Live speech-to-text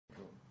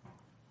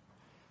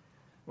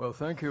Well,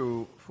 thank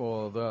you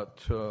for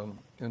that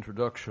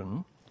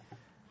introduction,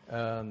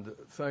 and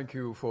thank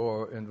you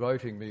for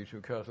inviting me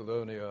to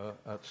Catalonia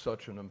at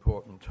such an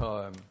important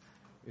time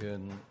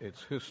in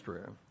its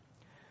history.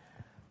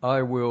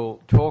 I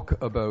will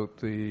talk about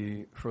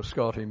the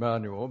Frascati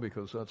Manual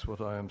because that's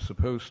what I am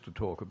supposed to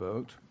talk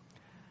about,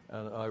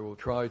 and I will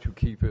try to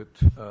keep it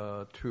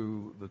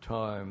to the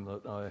time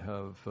that I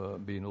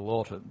have been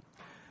allotted.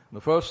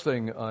 The first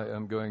thing I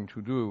am going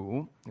to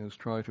do is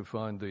try to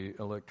find the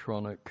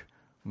electronic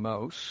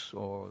mouse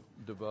or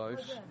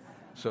device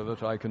so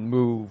that I can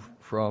move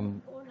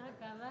from,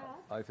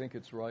 I think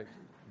it's right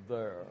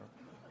there.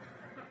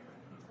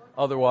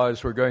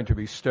 Otherwise, we're going to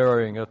be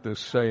staring at this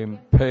same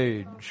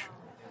page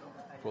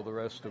for the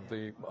rest of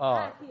the...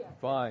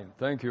 Fine,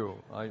 thank you.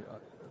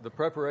 The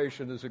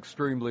preparation is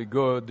extremely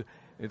good.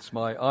 It's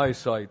my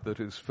eyesight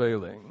that is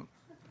failing.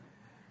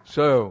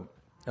 So,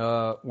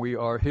 we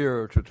are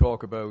here to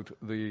talk about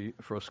the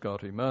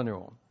Frascati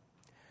Manual,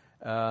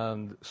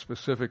 and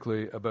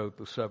specifically about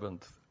the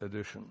 7th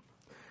edition.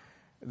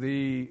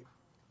 The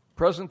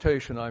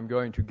presentation I'm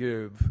going to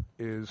give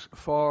is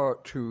far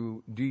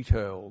too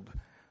detailed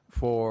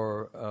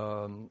for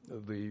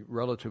the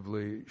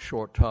relatively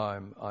short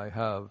time I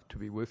have to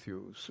be with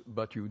you,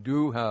 but you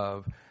do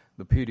have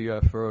the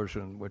PDF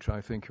version, which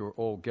I think you're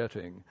all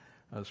getting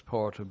as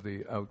part of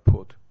the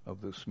output of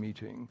this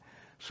meeting.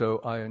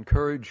 So I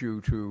encourage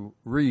you to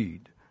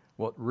read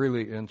what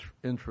really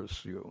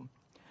interests you.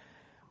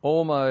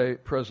 All my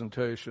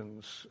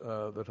presentations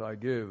that I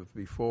give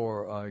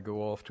before I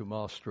go off to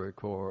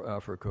Maastricht or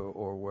Africa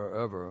or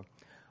wherever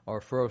are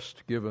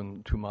first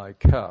given to my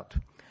cat.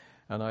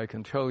 And I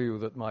can tell you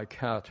that my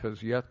cat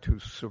has yet to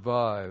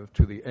survive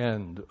to the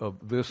end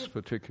of this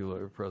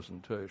particular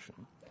presentation.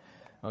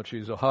 Now,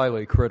 she's a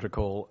highly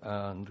critical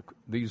and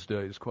these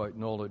days quite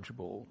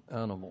knowledgeable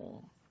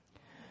animal.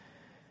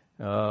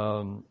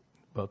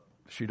 But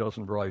she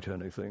doesn't write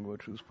anything,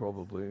 which is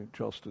probably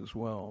just as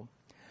well.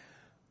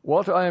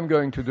 What I am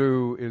going to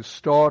do is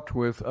start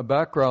with a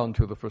background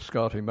to the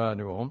Frascati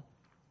Manual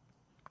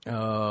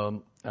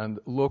and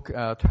look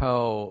at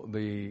how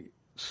the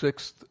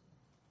 6th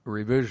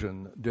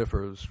revision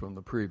differs from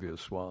the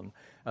previous one.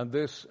 And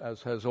this,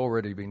 as has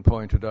already been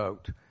pointed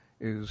out,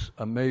 is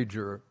a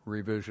major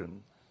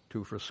revision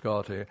to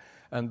Frascati.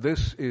 And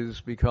this is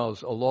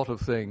because a lot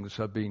of things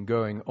have been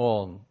going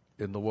on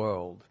in the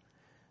world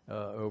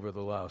over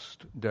the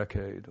last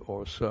decade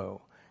or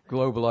so.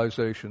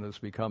 Globalization is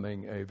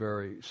becoming a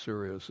very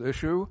serious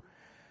issue,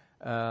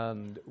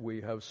 and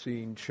we have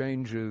seen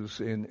changes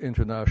in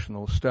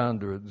international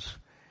standards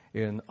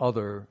in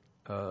other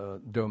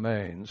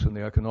domains. In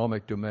the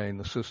economic domain,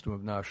 the system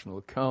of national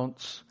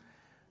accounts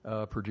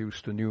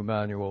produced a new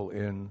manual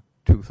in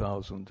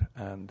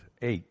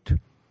 2008,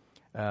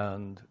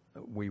 and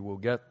we will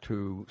get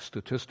to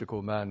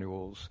statistical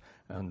manuals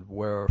and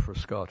where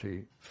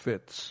Frascati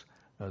fits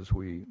as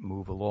we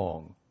move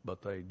along,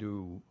 but they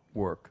do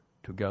work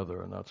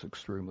together, and that's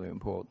extremely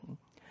important.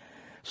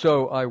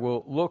 So I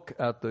will look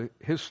at the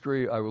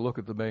history, I will look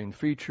at the main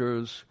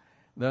features,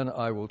 then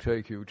I will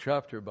take you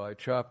chapter by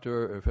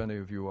chapter, if any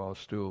of you are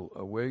still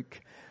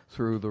awake,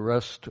 through the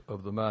rest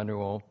of the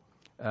manual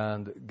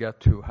and get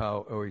to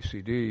how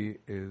OECD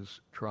is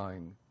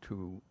trying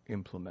to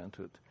implement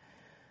it.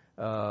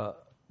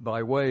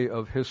 By way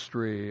of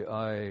history,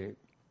 I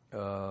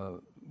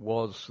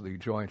was the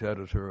joint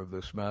editor of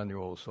this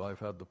manual, so I've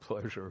had the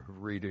pleasure of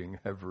reading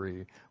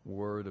every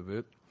word of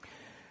it,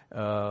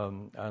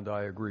 and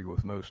I agree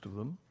with most of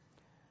them.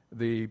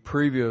 The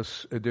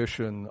previous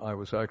edition, I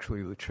was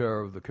actually the chair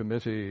of the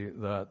committee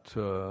that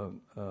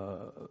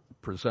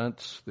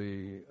presents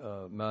the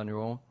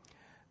manual.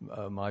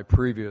 My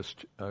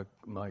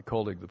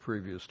colleague, the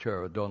previous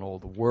chair, had done all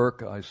the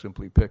work. I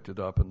simply picked it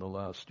up in the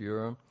last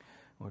year,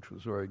 which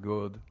was very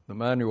good. The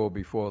manual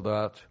before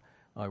that,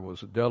 I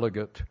was a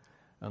delegate,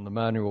 and the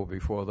manual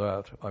before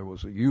that, I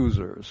was a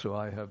user, so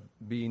I have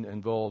been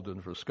involved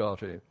in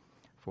Frascati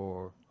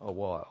for a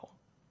while.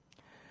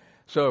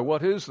 So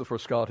what is the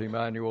Frascati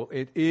Manual?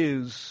 It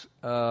is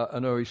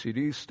an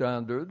OECD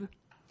standard,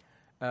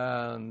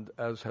 and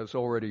as has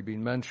already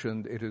been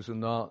mentioned, it is a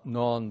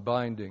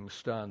non-binding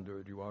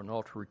standard. You are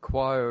not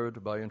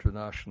required by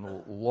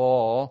international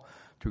law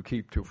to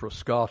keep to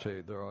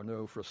Frascati. There are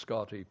no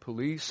Frascati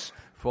police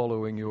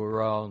following you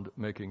around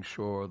making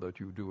sure that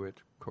you do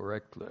it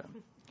correctly.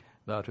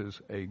 That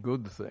is a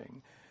good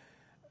thing.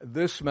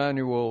 This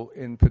manual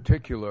in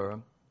particular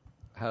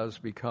has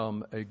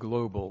become a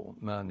global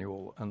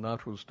manual, and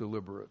that was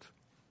deliberate.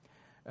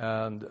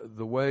 And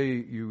the way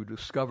you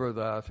discover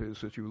that is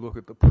that you look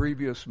at the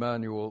previous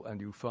manual and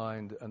you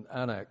find an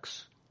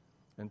annex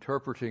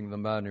interpreting the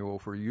manual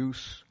for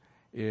use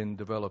in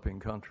developing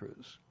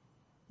countries.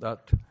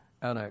 That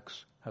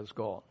annex has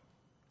gone,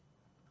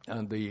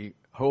 and the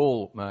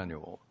whole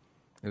manual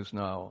is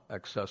now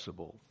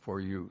accessible for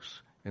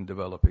use in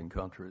developing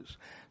countries.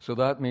 So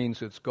that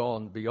means it's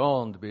gone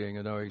beyond being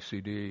an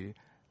OECD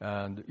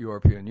and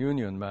European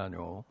Union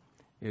manual.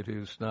 It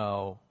is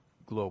now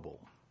global.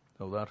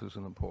 So that is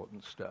an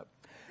important step.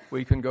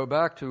 We can go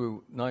back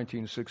to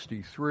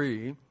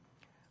 1963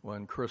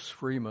 when Chris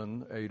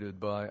Freeman, aided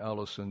by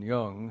Alison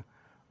Young,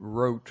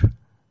 wrote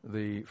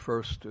the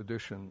first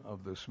edition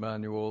of this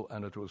manual,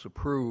 and it was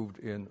approved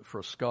in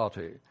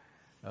Frascati,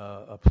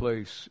 a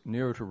place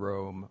near to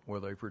Rome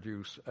where they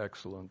produce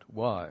excellent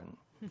wine.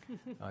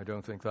 I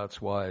don't think that's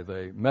why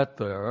they met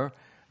there,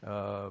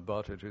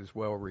 but it is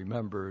well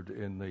remembered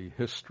in the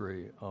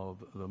history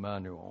of the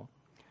manual.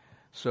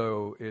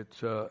 So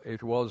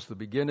it was the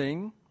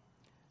beginning,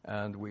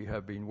 and we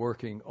have been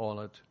working on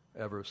it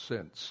ever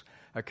since.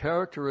 A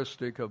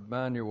characteristic of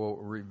manual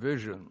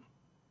revision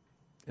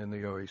in the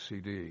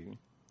OECD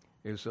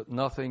is that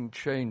nothing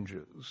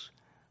changes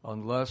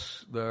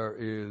unless there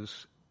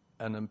is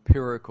an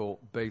empirical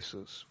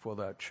basis for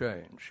that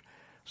change.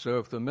 So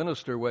if the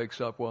minister wakes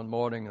up one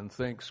morning and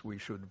thinks we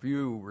should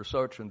view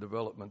research and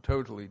development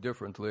totally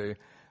differently,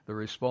 the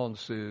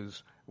response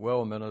is,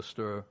 well,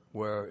 minister,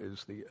 where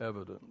is the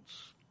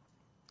evidence?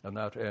 And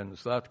that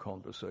ends that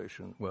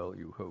conversation. Well,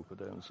 you hope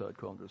it ends that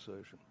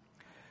conversation.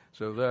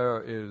 So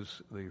there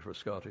is the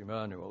Frascati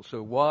manual.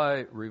 So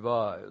why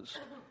revise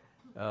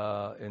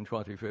in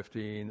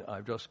 2015?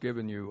 I've just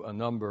given you a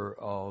number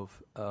of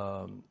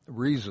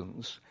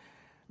reasons.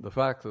 The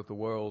fact that the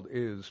world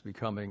is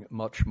becoming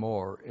much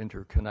more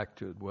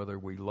interconnected, whether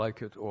we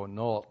like it or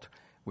not,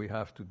 we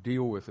have to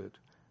deal with it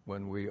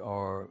when we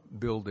are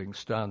building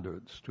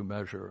standards to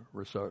measure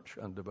research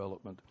and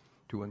development,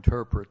 to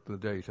interpret the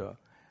data,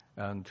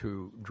 and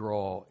to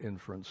draw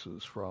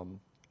inferences from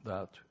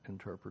that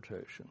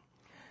interpretation.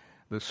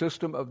 The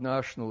system of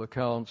national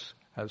accounts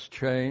has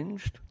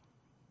changed,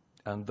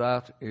 and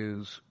that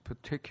is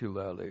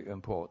particularly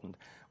important.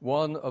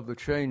 One of the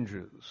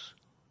changes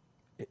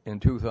in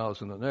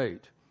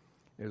 2008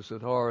 is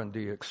that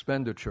R&D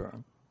expenditure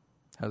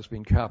has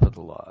been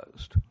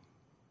capitalized.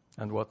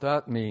 And what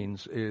that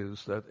means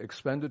is that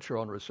expenditure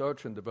on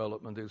research and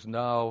development is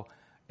now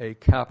a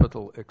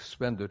capital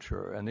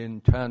expenditure, an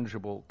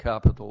intangible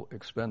capital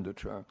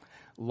expenditure,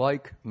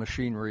 like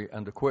machinery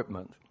and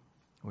equipment,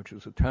 which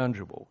is a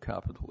tangible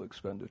capital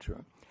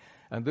expenditure.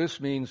 And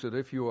this means that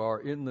if you are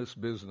in this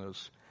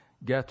business,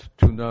 get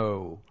to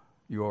know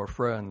your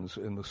friends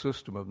in the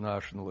system of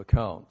national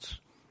accounts,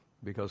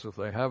 because if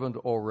they haven't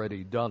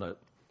already done it,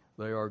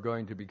 they are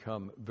going to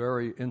become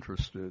very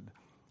interested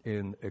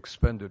in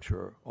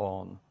expenditure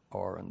on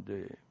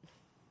R&D.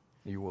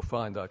 You will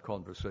find that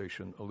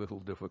conversation a little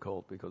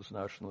difficult because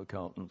national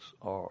accountants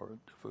are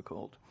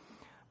difficult,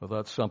 but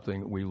that's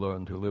something we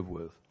learn to live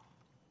with.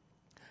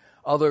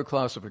 Other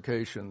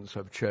classifications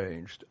have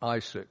changed.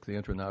 ISIC, the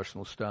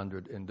International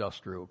Standard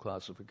Industrial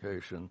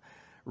Classification,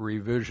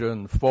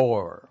 revision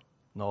 4,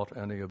 not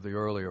any of the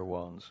earlier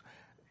ones,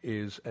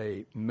 is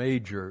a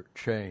major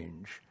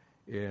change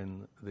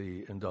in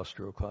the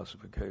industrial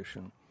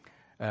classification.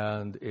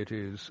 And it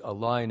is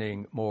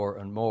aligning more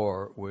and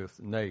more with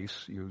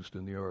NACE, used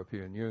in the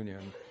European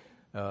Union,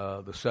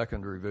 the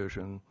second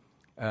revision,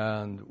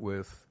 and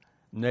with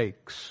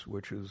NAICS,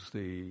 which is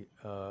the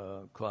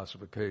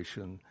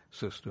classification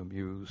system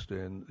used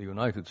in the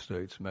United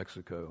States,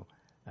 Mexico,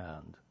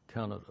 and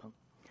Canada.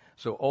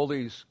 So all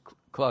these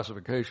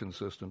classification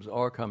systems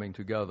are coming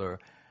together,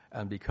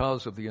 and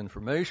because of the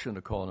information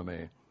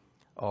economy,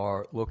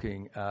 are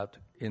looking at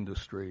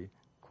industry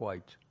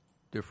quite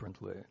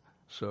differently.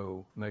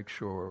 So make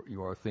sure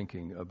you are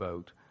thinking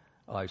about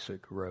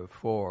ISIC Rev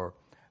 4.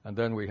 And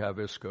then we have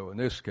ISCO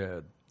and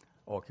ISCED,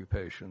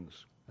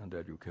 occupations and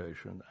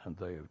education, and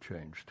they have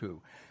changed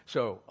too.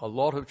 So a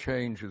lot of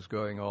change is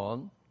going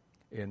on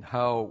in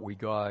how we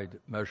guide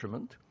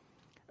measurement,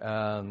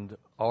 and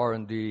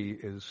R&D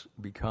is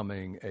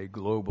becoming a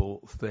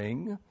global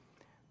thing,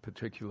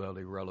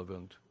 particularly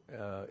relevant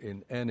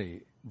in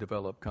any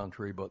developed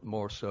country, but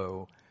more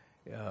so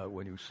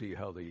when you see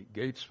how the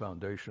Gates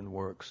Foundation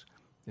works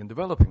in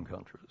developing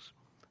countries.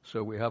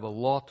 So we have a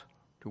lot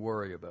to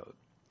worry about.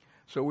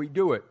 So we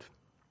do it.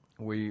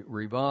 We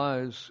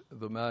revise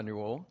the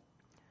manual,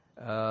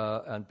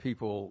 and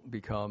people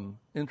become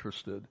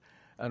interested.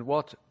 And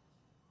what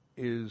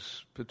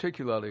is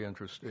particularly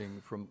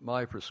interesting from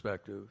my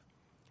perspective,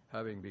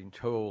 having been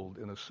told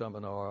in a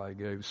seminar I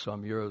gave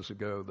some years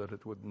ago that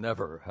it would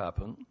never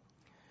happen,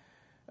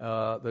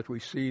 that we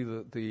see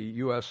that the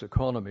U.S.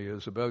 economy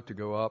is about to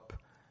go up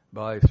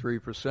by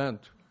 3%.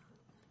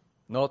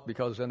 Not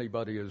because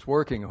anybody is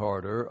working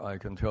harder, I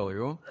can tell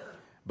you,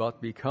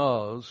 but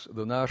because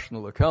the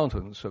national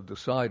accountants have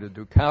decided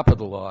to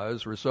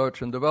capitalize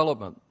research and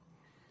development.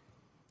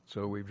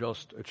 So we've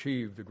just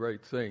achieved a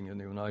great thing in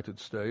the United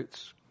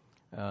States,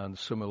 and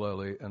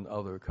similarly in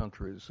other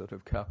countries that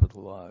have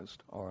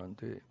capitalized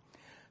R&D.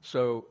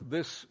 So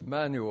this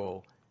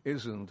manual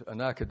isn't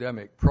an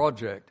academic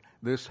project.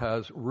 This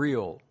has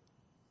real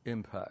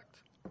impact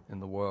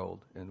in the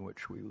world in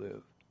which we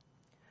live.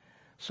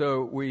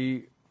 So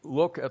we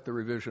look at the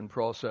revision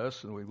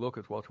process, and we look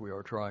at what we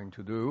are trying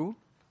to do.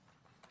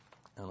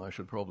 And I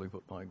should probably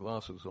put my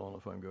glasses on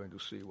if I'm going to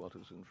see what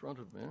is in front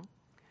of me.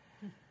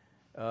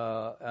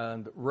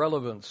 And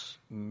relevance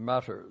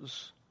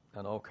matters.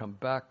 and I'll come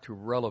back to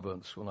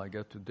relevance when I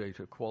get to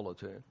data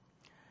quality.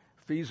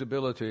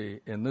 Feasibility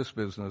in this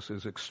business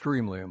is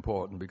extremely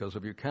important because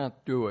if you can't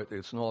do it,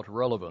 it's not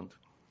relevant.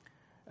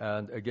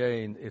 And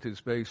again, it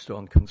is based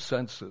on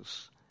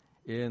consensus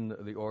in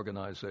the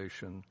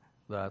organization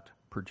that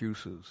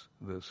produces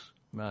this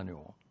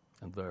manual.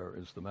 And there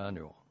is the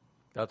manual.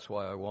 That's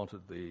why I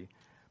wanted the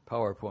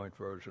PowerPoint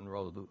version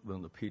rather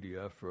than the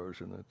PDF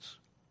version. It's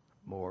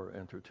more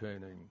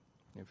entertaining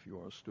if you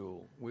are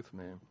still with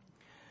me.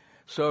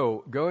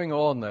 So going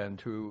on then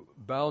to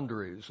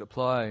boundaries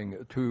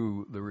applying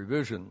to the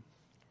revision,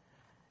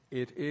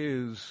 it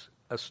is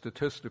a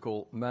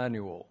statistical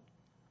manual,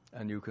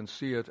 and you can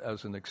see it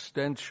as an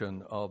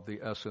extension of the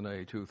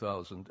SNA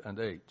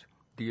 2008,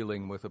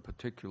 dealing with a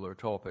particular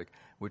topic,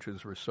 which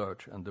is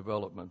research and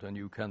development, and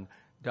you can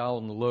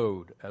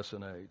download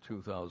SNA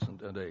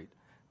 2008.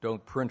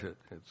 Don't print it,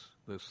 it's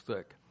this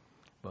thick,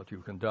 but you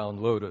can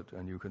download it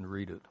and you can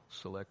read it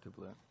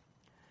selectively.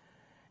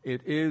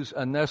 It is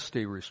a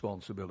NESTI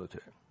responsibility.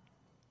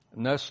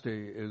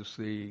 NESTI is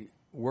the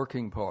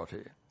working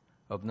party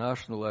of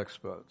national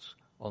experts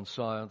on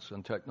science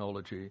and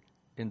technology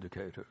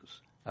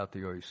indicators at the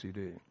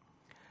OECD.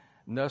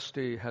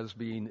 NESTI has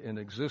been in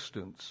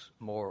existence,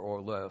 more or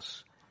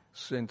less,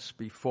 since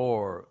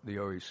before the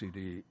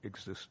OECD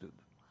existed.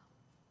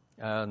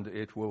 And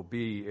it will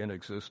be in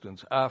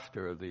existence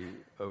after the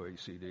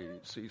OECD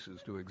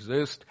ceases to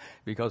exist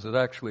because it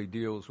actually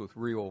deals with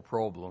real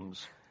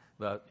problems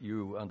that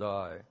you and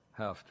I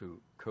have to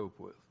cope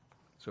with.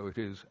 So it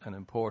is an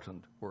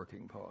important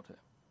working party.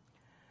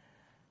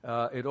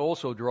 It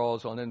also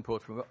draws on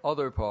input from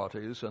other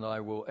parties, and I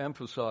will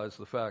emphasize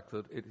the fact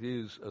that it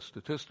is a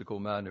statistical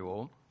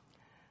manual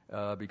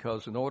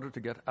because in order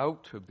to get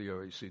out of the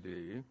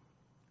OECD,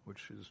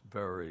 which is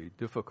very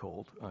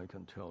difficult, I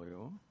can tell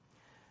you,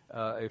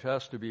 it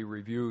has to be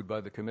reviewed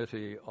by the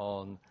Committee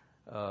on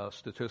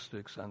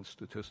Statistics and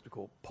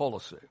Statistical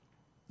Policy.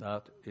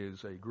 That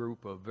is a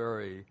group of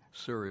very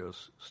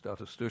serious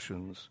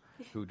statisticians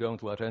who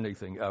don't let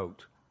anything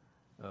out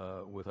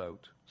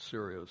without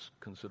serious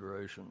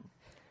consideration.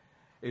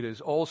 It is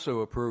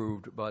also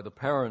approved by the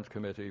parent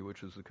committee,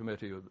 which is the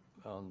Committee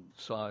on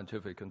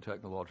Scientific and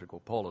Technological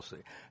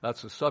Policy.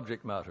 That's a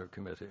subject matter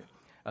committee,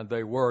 and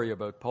they worry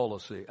about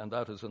policy, and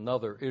that is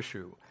another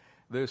issue.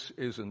 This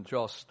isn't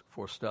just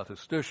for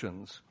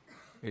statisticians,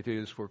 it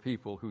is for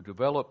people who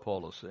develop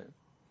policy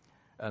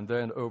and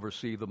then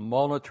oversee the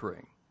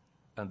monitoring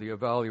and the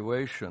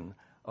evaluation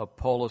of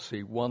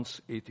policy once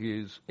it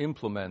is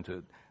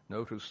implemented.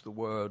 Notice the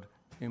word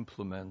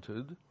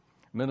implemented.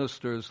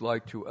 Ministers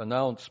like to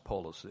announce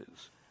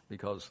policies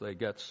because they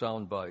get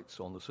sound bites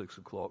on the 6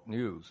 o'clock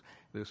news.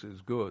 This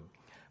is good.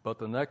 But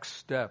the next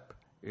step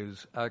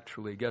is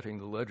actually getting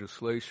the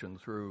legislation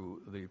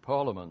through the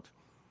Parliament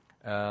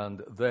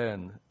and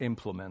then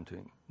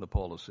implementing the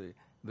policy.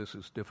 This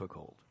is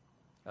difficult.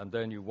 And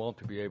then you want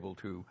to be able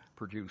to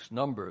produce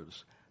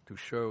numbers to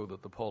show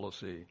that the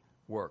policy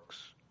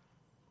works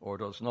or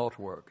does not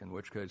work, in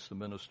which case the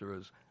minister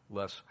is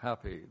less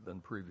happy than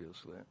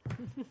previously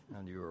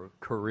and your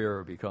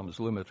career becomes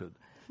limited.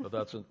 But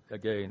that's,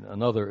 again,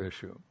 another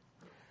issue.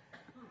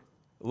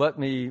 Let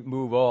me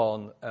move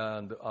on,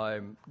 and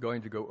I'm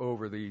going to go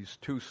over these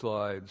two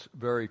slides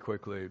very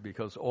quickly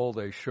because all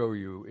they show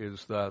you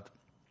is that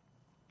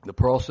the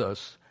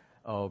process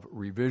of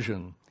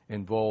revision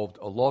involved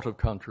a lot of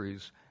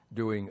countries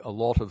doing a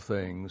lot of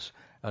things,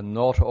 and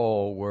not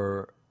all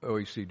were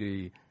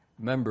OECD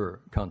member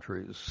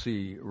countries.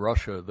 See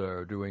Russia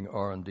there doing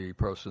R&D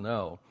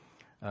personnel,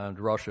 and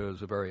Russia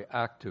is a very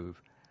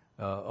active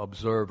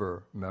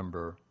observer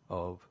member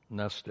of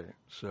NESTI.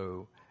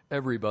 So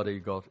everybody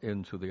got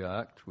into the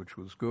act, which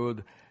was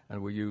good,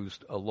 and we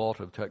used a lot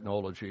of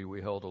technology.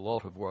 We held a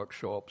lot of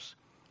workshops,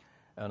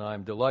 and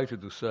I'm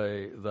delighted to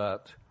say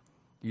that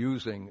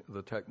using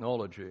the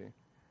technology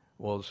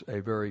was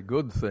a very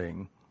good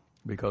thing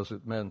because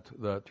it meant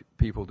that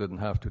people didn't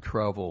have to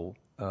travel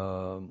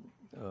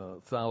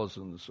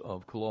thousands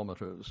of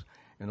kilometers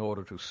in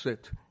order to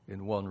sit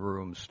in one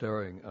room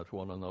staring at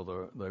one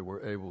another. They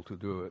were able to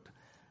do it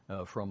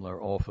from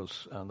their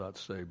office, and that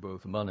saved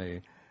both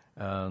money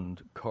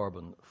and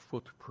carbon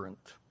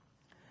footprint.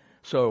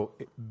 So,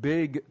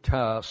 big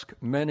task,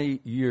 many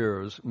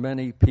years,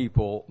 many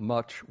people,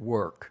 much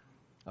work,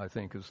 I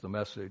think is the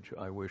message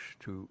I wish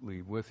to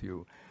leave with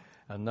you.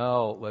 And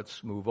now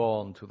let's move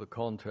on to the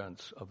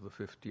contents of the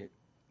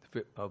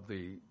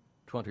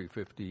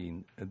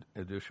 2015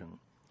 edition,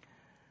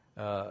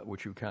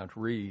 which you can't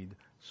read,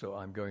 so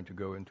I'm going to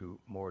go into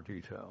more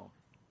detail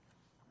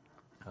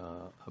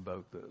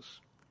about this.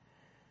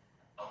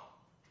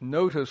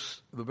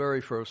 Notice the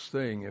very first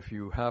thing, if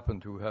you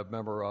happen to have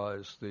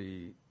memorized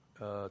the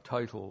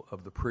title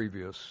of the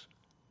previous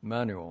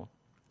manual,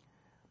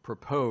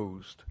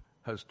 proposed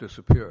has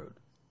disappeared.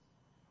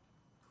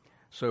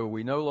 So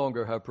we no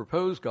longer have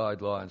proposed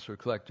guidelines for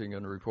collecting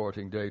and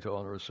reporting data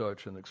on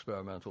research and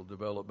experimental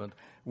development.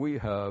 We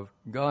have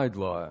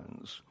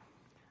guidelines,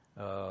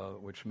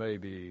 which may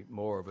be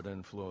more of an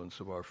influence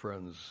of our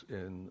friends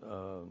in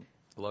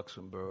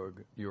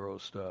Luxembourg,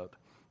 Eurostat,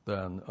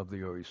 than of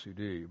the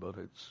OECD, but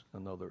it's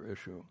another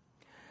issue.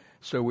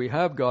 So we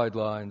have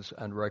guidelines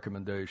and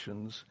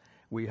recommendations.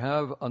 We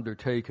have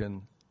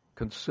undertaken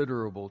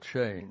considerable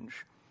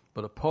change.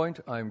 But a point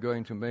I'm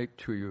going to make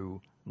to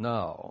you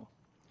now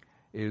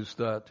is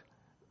that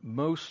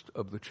most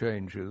of the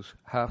changes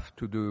have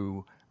to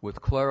do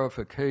with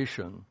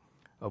clarification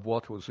of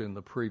what was in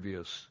the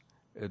previous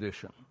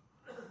edition.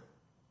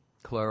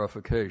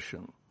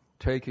 Clarification,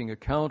 taking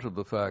account of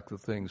the fact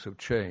that things have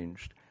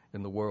changed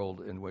in the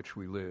world in which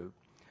we live.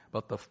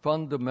 But the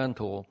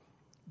fundamental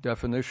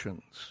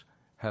definitions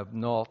have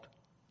not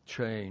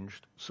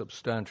changed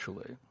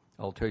substantially.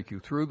 I'll take you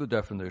through the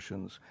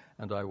definitions,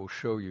 and I will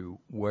show you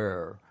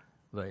where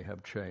they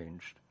have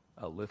changed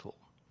a little.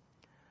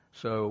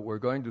 So we're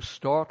going to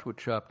start with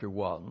Chapter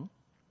 1,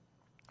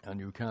 and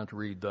you can't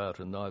read that,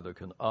 and neither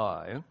can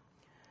I.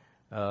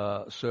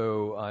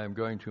 So I am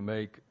going to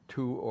make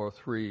 2 or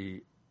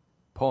 3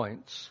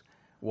 points.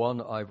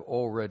 One I've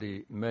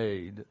already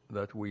made,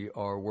 that we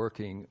are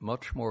working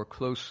much more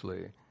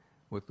closely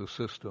with the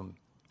system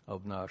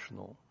of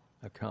national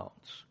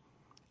accounts.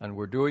 And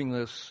we're doing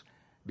this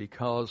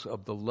because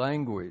of the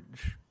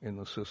language in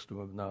the system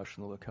of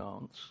national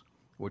accounts,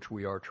 which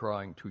we are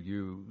trying to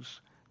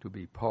use to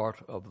be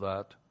part of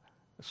that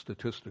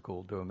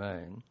statistical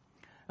domain,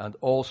 and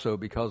also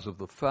because of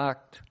the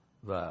fact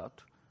that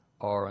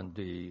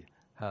R&D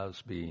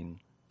has been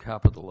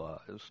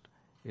capitalized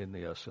in the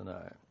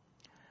SNA.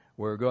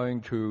 We're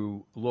going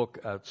to look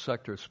at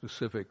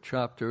sector-specific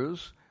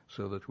chapters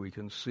so that we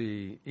can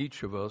see,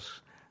 each of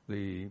us,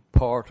 the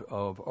part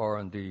of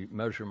R&D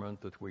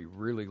measurement that we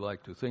really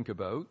like to think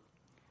about.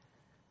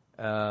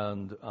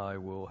 And I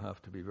will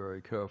have to be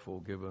very careful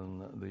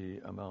given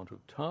the amount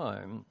of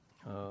time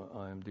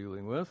I am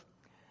dealing with.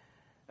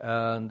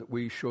 And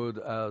we should,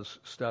 as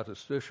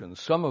statisticians,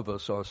 some of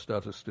us are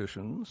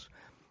statisticians,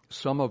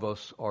 some of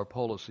us are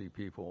policy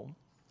people,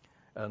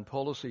 and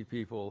policy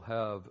people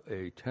have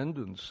a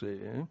tendency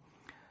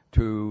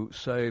to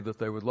say that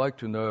they would like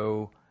to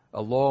know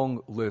a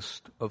long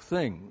list of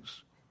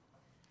things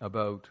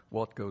about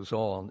what goes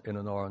on in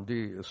an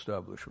R&D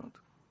establishment.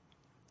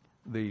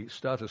 The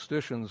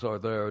statisticians are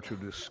there to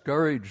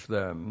discourage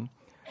them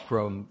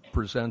from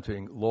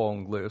presenting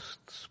long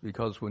lists,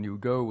 because when you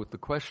go with the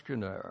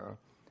questionnaire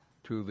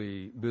to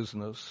the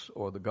business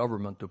or the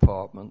government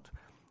department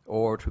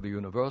or to the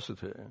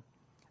university,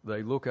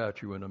 they look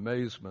at you in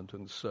amazement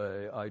and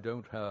say, I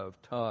don't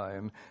have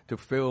time to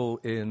fill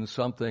in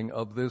something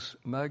of this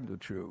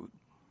magnitude.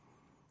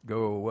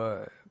 Go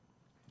away.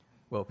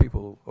 Well,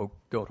 people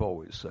don't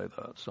always say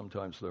that.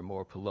 Sometimes they're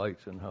more polite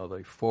in how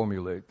they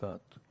formulate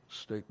that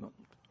statement.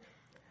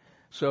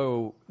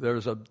 So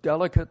there's a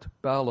delicate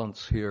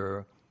balance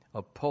here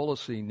of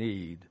policy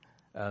need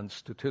and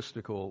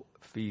statistical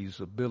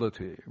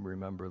feasibility.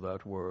 Remember,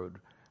 that word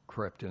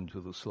crept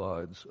into the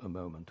slides a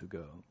moment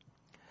ago.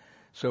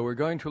 So we're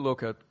going to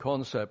look at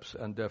concepts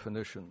and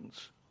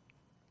definitions.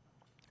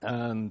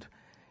 And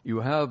you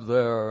have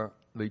there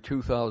the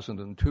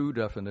 2002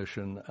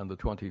 definition and the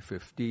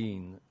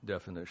 2015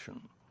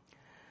 definition.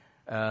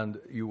 And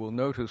you will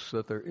notice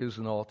that there is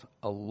not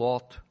a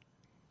lot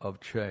of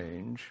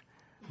change,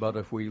 but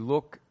if we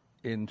look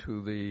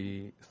into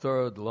the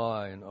third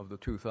line of the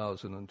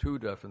 2002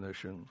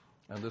 definition,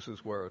 and this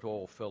is where it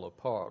all fell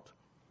apart,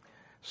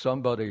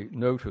 somebody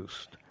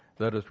noticed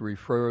that it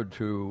referred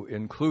to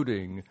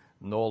including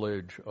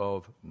knowledge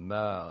of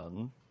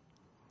man,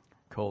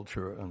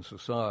 culture, and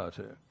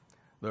society.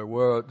 There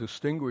were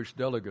distinguished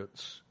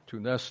delegates to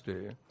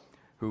Nesti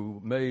who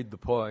made the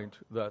point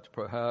that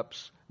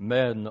perhaps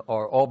men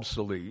are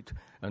obsolete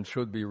and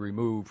should be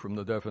removed from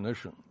the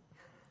definition.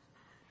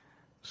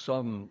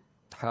 Some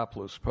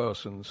hapless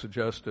person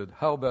suggested,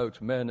 how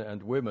about men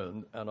and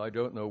women? And I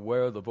don't know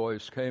where the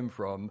voice came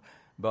from,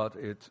 but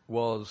it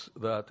was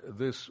that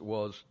this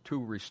was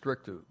too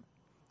restrictive.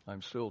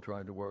 I'm still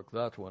trying to work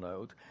that one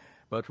out.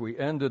 But we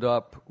ended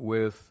up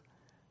with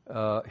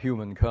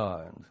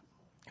humankind.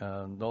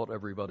 And not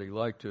everybody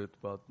liked it,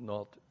 but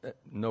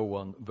no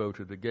one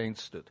voted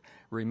against it.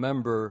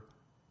 Remember,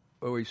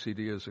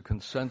 OECD is a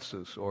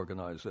consensus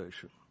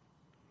organization.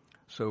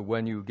 So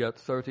when you get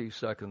 30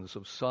 seconds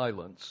of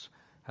silence,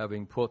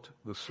 having put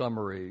the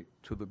summary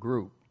to the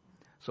group,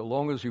 so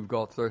long as you've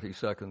got 30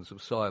 seconds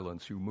of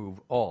silence, you move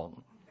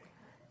on.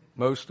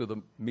 Most of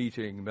the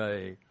meeting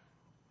may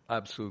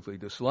absolutely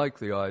dislike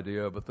the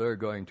idea, but they're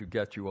going to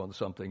get you on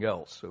something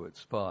else, so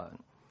it's fine.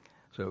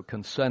 So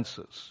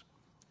consensus.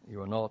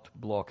 You are not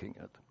blocking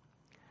it.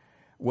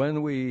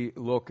 When we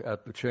look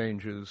at the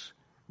changes,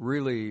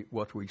 really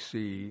what we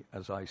see,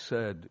 as I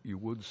said you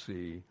would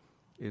see,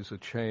 is a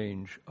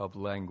change of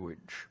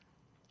language.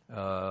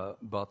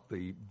 But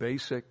the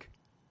basic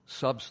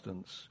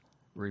substance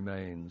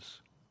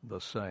remains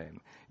the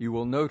same. You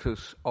will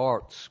notice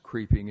arts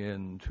creeping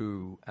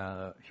into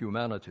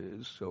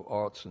humanities, so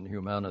arts and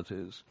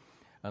humanities,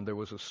 and there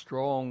was a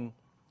strong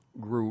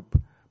group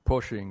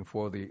pushing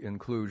for the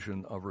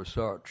inclusion of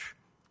research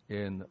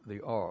in the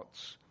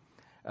arts.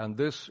 And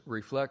this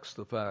reflects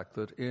the fact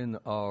that in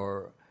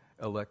our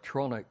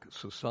electronic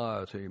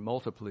society,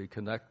 multiply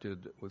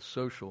connected with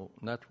social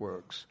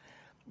networks,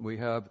 we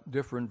have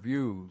different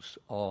views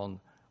on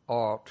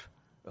art,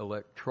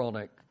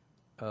 electronic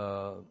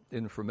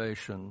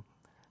information,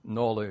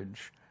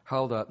 knowledge,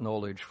 how that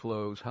knowledge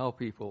flows, how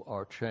people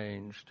are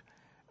changed,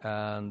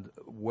 and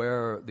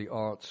where the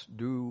arts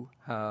do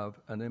have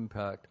an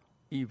impact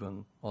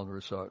even on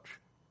research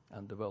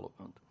and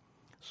development.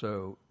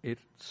 So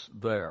it's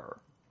there.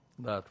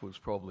 That was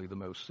probably the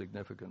most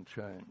significant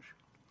change.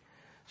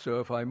 So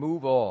if I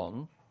move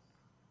on,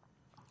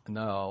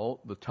 now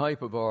the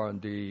type of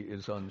R&D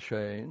is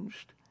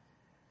unchanged.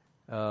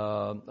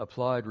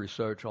 Applied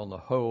research on the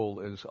whole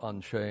is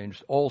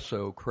unchanged,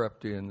 also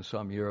crept in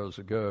some years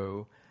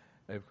ago.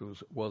 It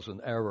was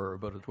an error,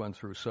 but it went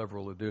through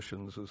several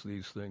editions, as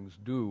these things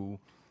do.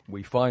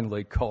 We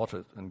finally caught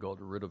it and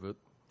got rid of it.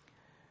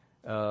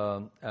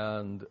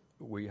 And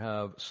we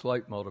have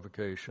slight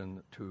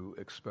modification to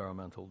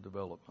experimental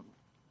development.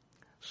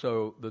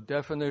 So the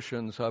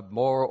definitions have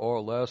more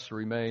or less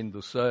remained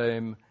the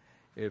same.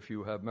 If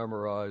you have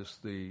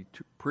memorized the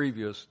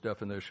previous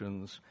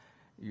definitions,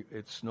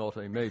 it's not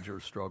a major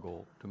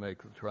struggle to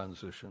make the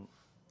transition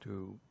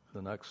to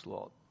the next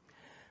lot.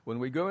 When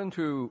we go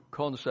into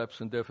concepts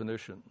and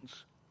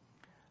definitions,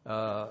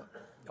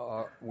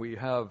 we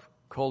have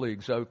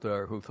colleagues out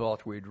there who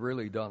thought we'd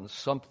really done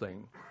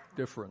something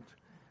different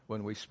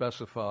when we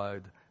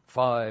specified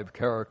 5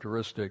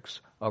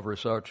 characteristics of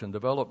research and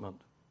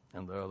development.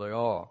 And there they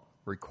are,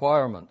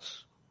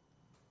 requirements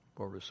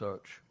for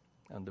research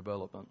and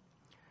development.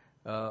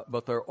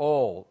 But they're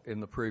all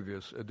in the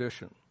previous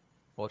edition.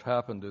 What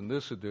happened in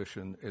this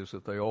edition is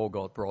that they all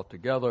got brought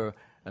together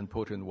and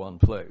put in one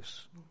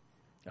place.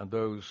 And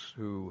those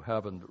who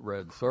haven't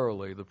read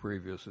thoroughly the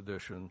previous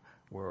edition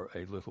were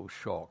a little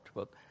shocked.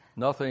 But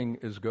nothing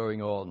is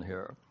going on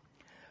here.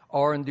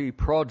 R&D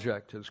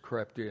project has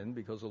crept in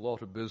because a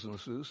lot of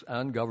businesses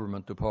and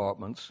government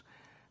departments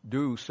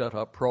do set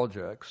up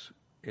projects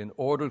in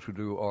order to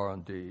do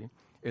R&D,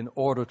 in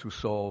order to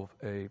solve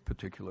a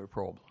particular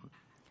problem.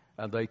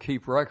 And they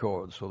keep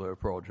records for their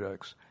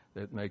projects.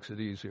 It makes it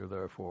easier,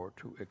 therefore,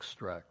 to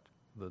extract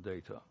the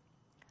data.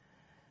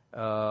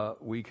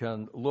 We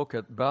can look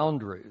at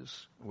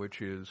boundaries,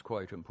 which is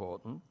quite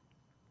important.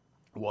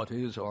 What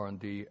is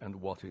R&D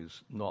and what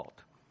is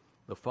not?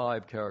 The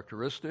 5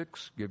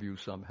 characteristics give you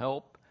some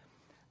help.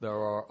 There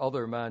are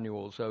other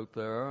manuals out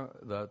there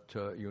that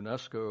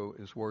UNESCO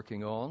is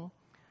working on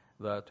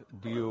that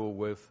deal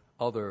with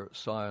other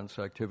science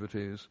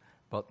activities,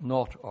 but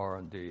not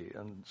R&D,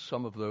 and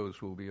some of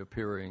those will be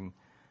appearing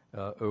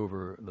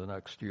over the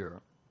next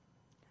year.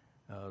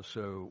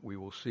 So we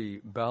will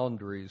see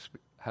boundaries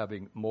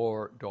having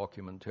more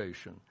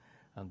documentation,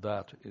 and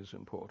that is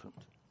important.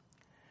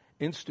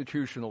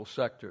 Institutional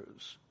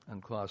sectors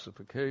and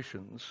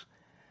classifications.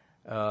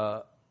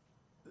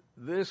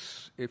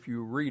 This, if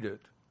you read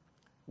it,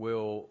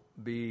 will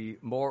be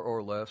more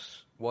or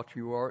less what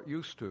you are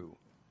used to.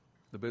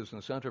 The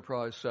business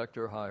enterprise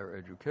sector, higher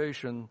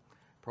education,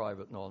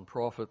 private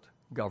nonprofit,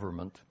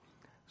 government.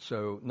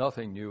 So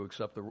nothing new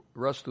except the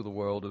rest of the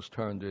world is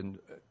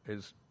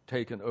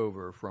taken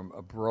over from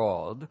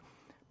abroad,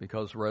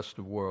 because rest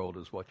of world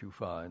is what you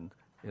find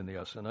in the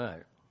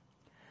S&A.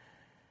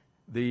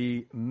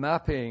 The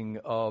mapping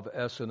of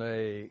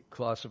S&A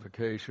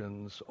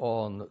classifications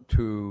on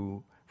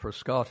to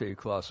Frascati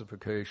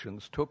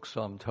classifications took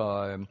some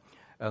time,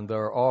 and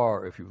there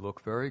are, if you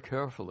look very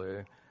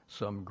carefully,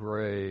 some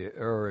gray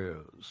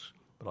areas,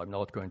 but I'm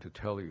not going to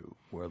tell you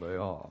where they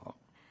are.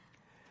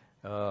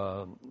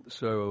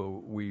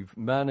 So we've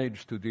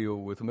managed to deal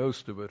with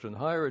most of it, and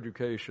higher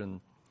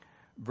education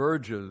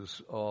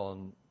verges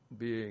on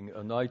being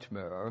a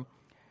nightmare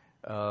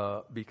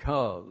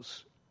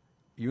because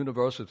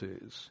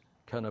universities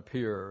can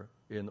appear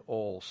in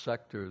all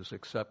sectors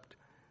except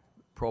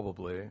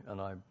probably,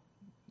 and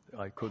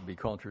I could be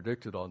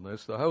contradicted on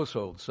this, the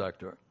household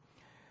sector.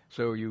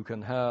 So you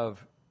can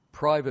have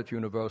private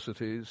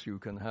universities, you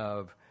can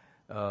have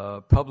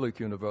public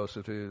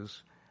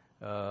universities,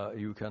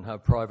 you can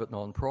have private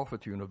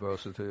non-profit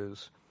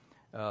universities,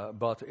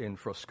 but in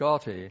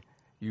Frascati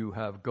you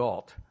have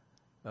got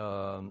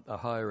a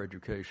higher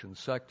education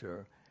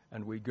sector,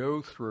 and we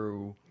go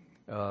through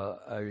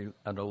an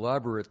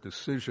elaborate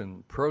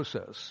decision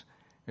process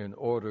in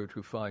order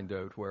to find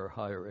out where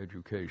higher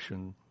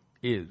education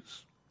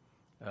is.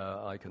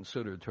 I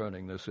considered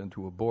turning this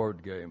into a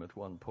board game at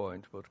one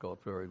point, but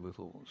got very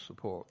little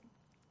support.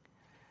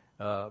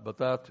 But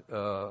that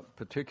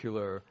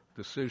particular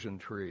decision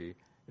tree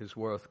is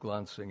worth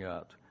glancing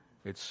at.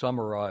 It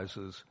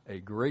summarizes a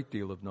great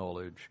deal of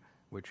knowledge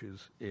which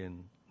is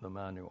in the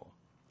manual.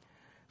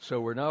 So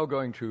we're now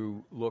going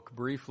to look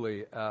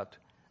briefly at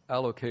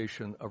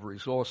allocation of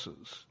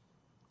resources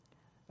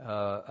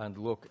and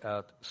look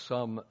at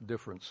some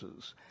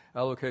differences.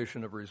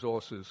 Allocation of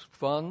resources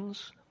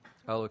funds,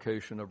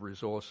 allocation of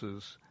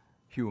resources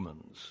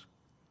humans.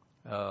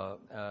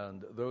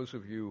 And those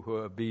of you who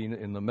have been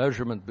in the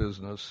measurement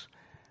business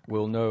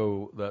will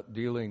know that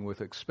dealing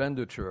with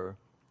expenditure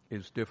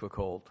is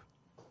difficult.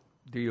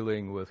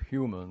 Dealing with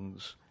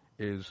humans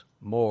is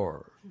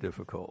more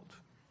difficult.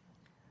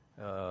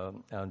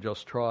 And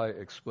just try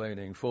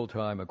explaining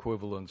full-time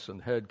equivalents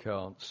and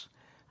headcounts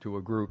to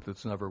a group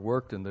that's never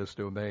worked in this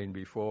domain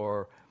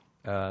before,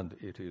 and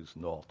it is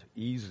not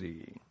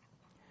easy.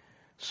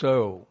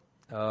 So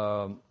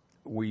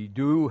we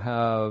do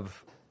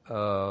have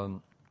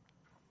the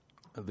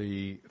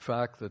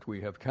fact that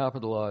we have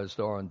capitalized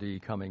R&D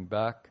coming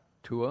back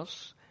to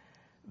us,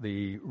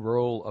 the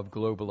role of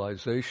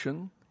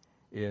globalization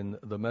in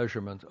the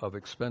measurement of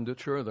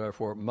expenditure.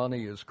 Therefore,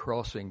 money is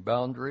crossing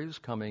boundaries,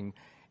 coming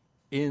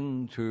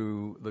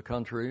into the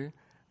country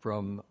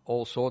from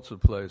all sorts of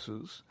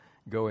places,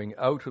 going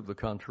out of the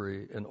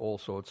country in all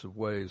sorts of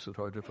ways that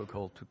are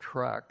difficult to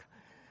track.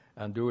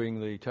 And doing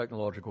the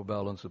technological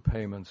balance of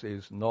payments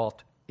is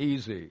not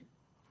easy.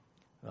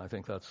 I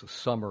think that's a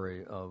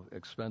summary of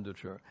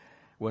expenditure.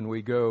 When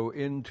we go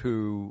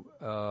into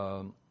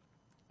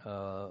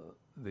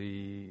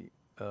the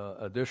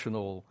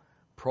additional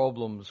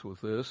problems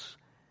with this,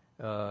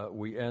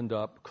 we end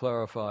up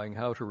clarifying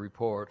how to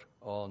report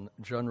on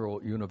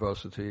general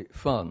university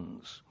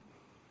funds.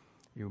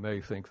 You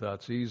may think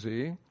that's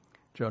easy.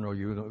 General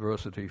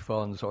university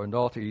funds are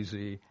not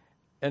easy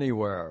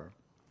anywhere.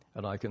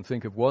 And I can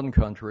think of one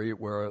country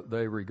where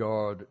they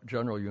regard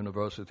general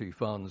university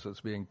funds as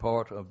being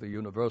part of the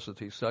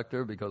university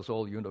sector because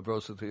all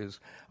universities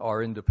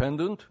are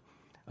independent,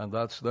 and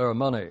that's their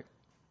money.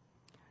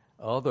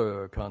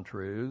 Other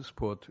countries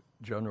put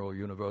general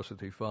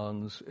university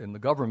funds in the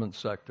government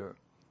sector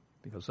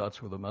because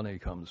that's where the money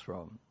comes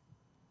from.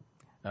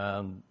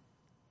 And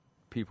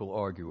people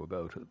argue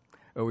about it.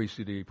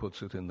 OECD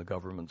puts it in the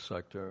government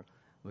sector.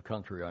 The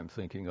country I'm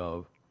thinking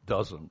of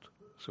doesn't.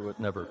 So it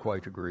never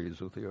quite agrees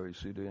with the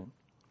OECD.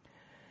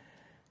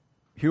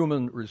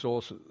 Human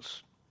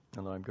resources,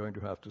 and I'm going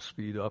to have to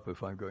speed up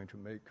if I'm going to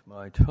make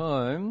my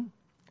time,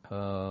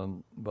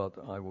 but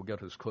I will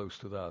get as close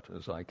to that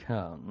as I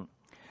can.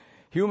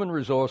 Human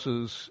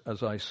resources,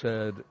 as I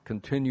said,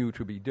 continue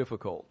to be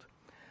difficult,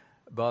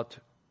 but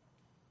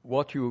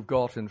what you've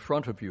got in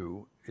front of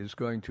you is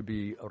going to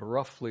be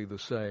roughly the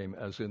same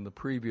as in the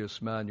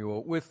previous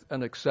manual, with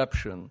an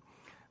exception,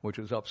 which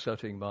is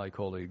upsetting my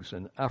colleagues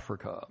in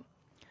Africa.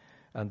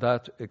 And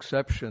that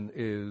exception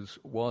is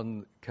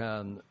one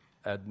can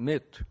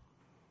admit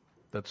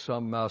that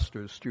some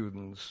master's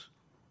students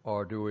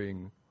are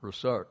doing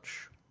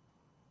research.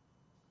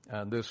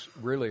 And this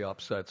really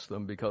upsets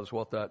them because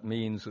what that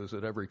means is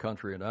that every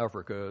country in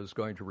Africa is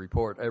going to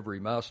report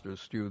every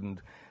master's student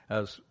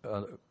as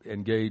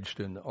engaged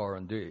in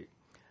R&D.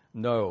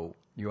 No,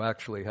 you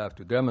actually have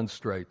to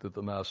demonstrate that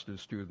the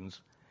master's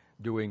students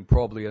doing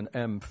probably an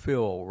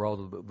MPhil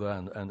rather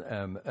than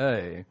an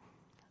MA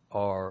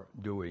are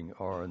doing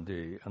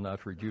R&D, and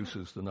that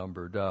reduces the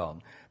number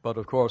down. But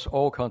of course,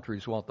 all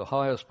countries want the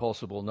highest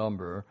possible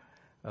number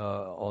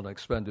on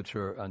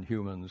expenditure and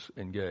humans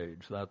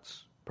engaged.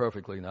 That's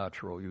perfectly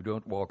natural. You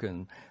don't walk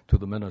in to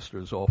the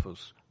minister's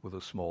office with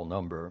a small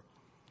number,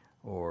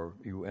 or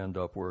you end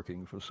up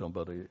working for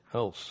somebody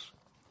else.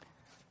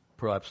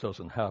 Perhaps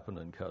doesn't happen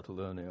in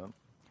Catalonia.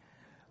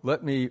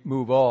 Let me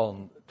move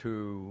on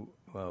to,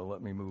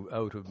 let me move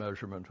out of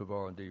measurement of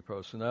R&D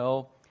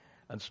personnel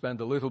and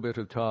spend a little bit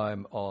of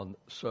time on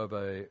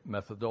survey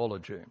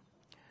methodology.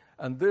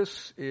 And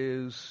this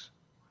is,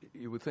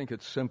 you would think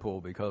it's simple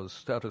because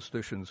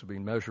statisticians have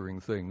been measuring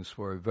things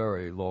for a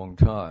very long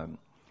time.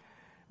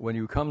 When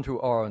you come to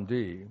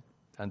R&D,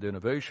 and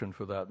innovation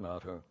for that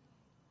matter,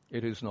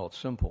 it is not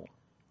simple.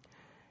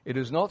 It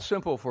is not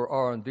simple for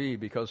R&D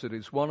because it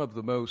is one of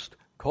the most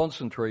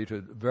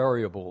concentrated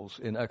variables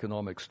in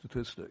economic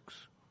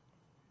statistics.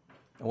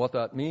 And what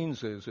that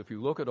means is, if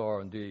you look at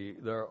R&D,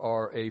 there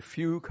are a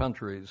few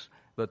countries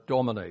that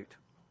dominate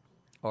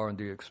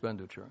R&D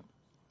expenditure.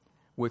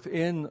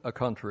 Within a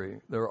country,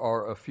 there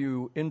are a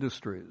few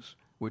industries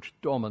which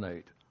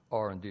dominate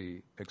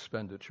R&D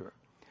expenditure.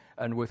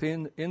 And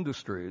within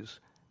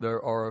industries,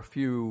 there are a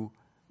few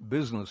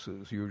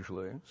businesses,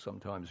 usually,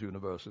 sometimes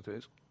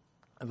universities,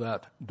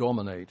 that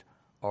dominate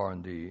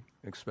R&D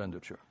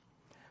expenditure.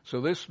 So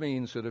this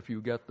means that if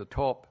you get the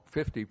top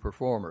 50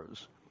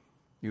 performers,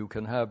 you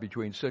can have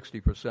between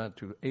 60%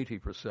 to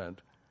 80%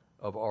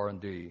 of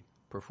R&D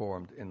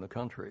performed in the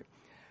country.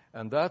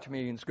 And that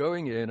means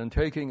going in and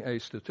taking a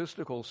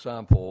statistical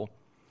sample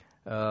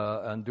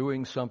and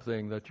doing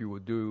something that you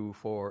would do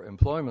for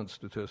employment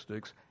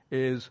statistics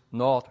is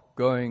not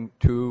going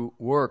to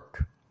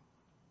work.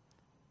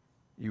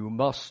 You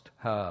must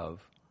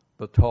have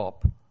the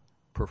top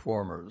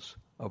performers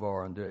of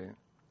R&D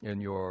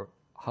in your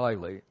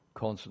highly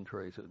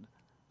concentrated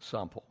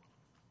sample.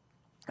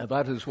 And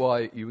that is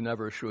why you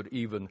never should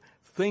even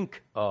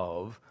think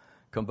of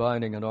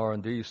combining an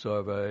R&D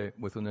survey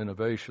with an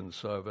innovation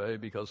survey,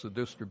 because the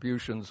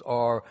distributions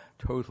are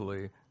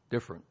totally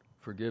different.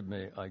 Forgive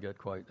me, I get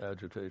quite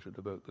agitated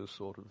about this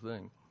sort of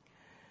thing.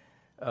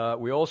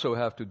 We also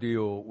have to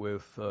deal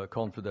with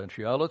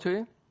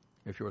confidentiality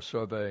if you're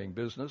surveying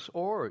business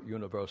or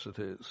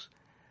universities.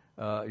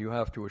 you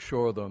have to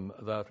assure them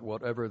that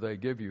whatever they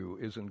give you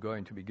isn't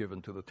going to be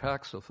given to the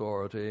tax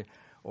authority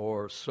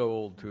or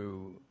sold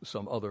to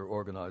some other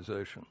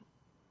organization.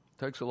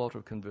 It takes a lot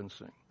of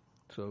convincing.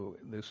 So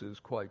this is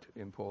quite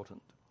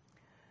important.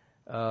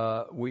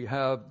 We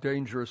have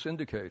dangerous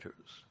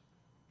indicators.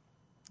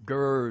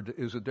 GERD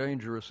is a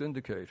dangerous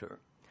indicator.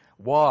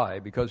 Why?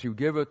 Because you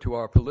give it to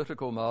our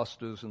political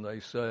masters and they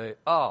say,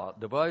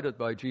 divide it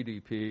by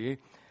GDP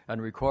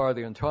and require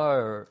the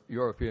entire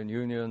European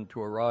Union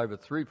to arrive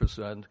at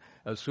 3%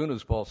 as soon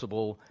as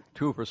possible,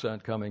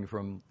 2% coming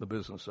from the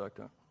business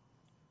sector.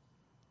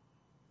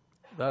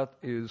 That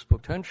is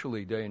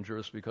potentially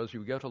dangerous because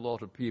you get a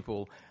lot of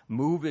people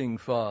moving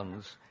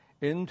funds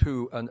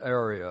into an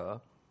area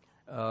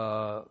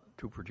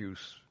to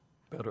produce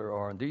better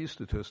R&D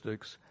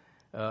statistics,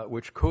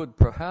 which could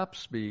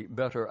perhaps be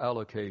better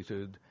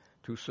allocated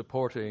to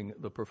supporting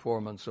the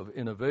performance of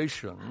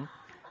innovation,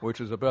 which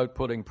is about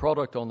putting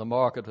product on the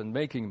market and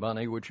making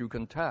money, which you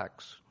can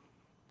tax.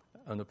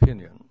 An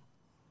opinion.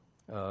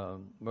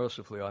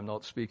 Mercifully, I'm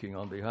not speaking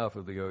on behalf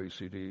of the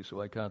OECD,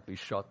 so I can't be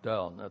shut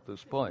down at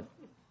this point.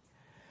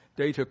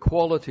 Data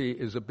quality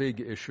is a big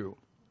issue.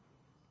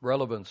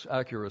 Relevance,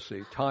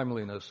 accuracy,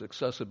 timeliness,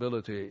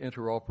 accessibility,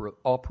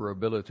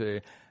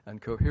 interoperability,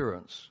 and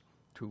coherence,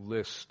 to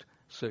list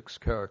 6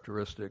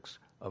 characteristics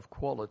of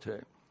quality.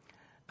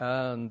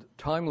 And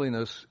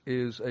timeliness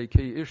is a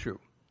key issue.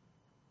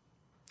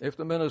 If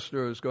the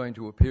minister is going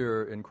to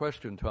appear in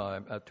question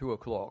time at 2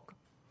 o'clock,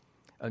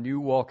 and you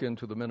walk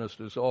into the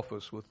minister's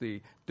office with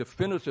the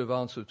definitive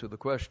answer to the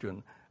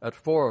question at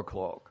 4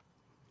 o'clock,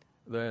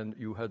 then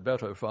you had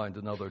better find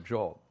another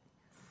job.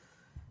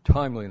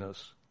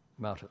 Timeliness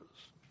matters.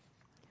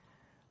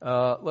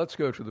 Let's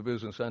go to the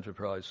business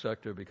enterprise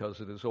sector because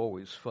it is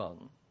always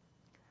fun.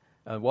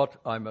 And what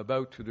I'm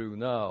about to do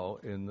now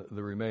in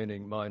the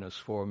remaining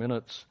 -4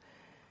 minutes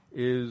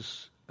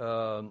is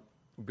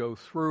go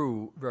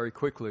through very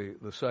quickly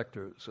the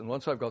sectors. And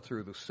once I've got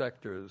through the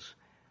sectors,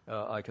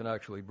 I can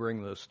actually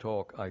bring this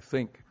talk, I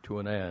think, to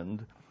an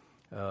end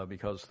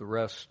because the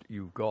rest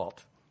you've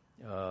got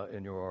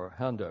in your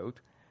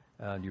handout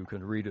and you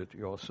can read it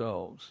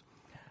yourselves.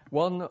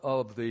 One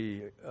of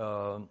the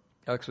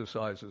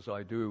exercises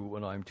I do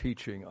when I'm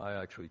teaching, I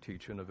actually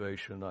teach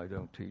innovation, I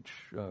don't teach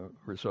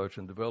research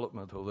and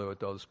development, although it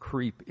does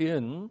creep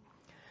in,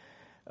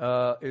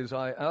 is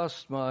I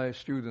asked my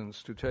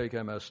students to take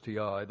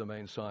MSTI, the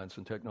Main Science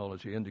and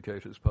Technology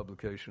Indicators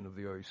publication of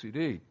the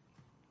OECD.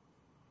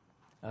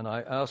 And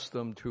I asked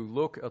them to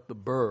look at the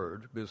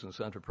BERD, Business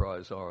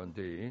Enterprise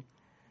R&D,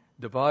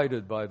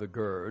 divided by the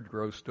GERD,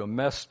 gross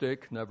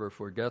domestic, never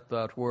forget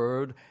that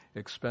word,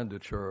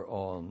 expenditure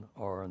on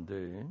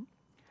R&D,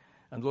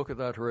 and look at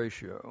that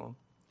ratio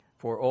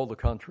for all the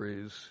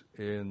countries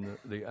in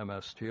the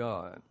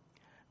MSTI.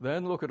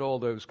 Then look at all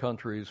those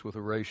countries with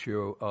a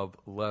ratio of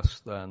less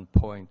than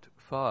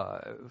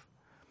 0.5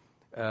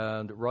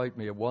 and write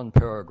me a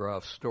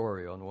 1-paragraph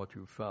story on what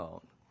you found.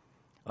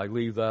 I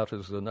leave that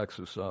as an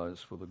exercise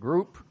for the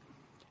group.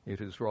 It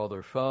is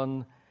rather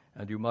fun,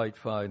 and you might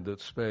find that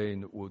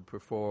Spain would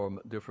perform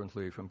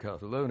differently from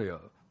Catalonia,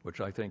 which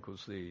I think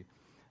was the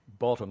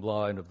bottom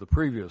line of the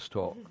previous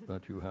talk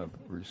that you have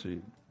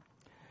received.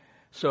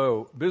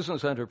 So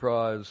business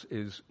enterprise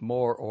is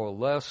more or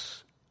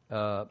less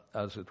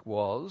as it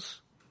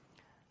was.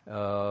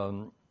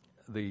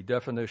 The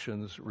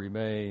definitions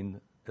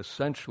remain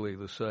essentially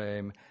the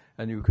same,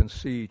 and you can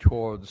see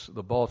towards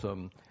the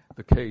bottom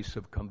the case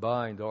of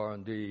combined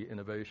R&D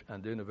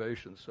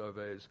innovation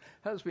surveys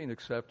has been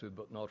accepted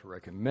but not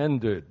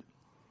recommended,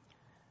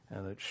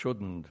 and it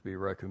shouldn't be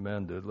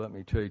recommended. Let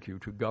me take you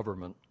to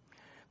government.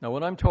 Now,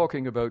 when I'm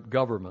talking about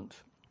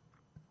government,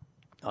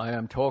 I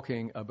am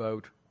talking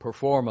about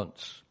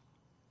performance.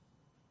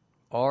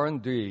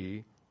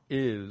 R&D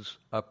is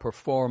a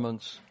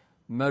performance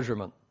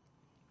measurement.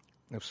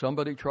 If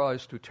somebody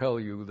tries to tell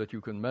you that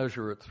you can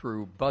measure it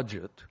through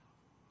budget,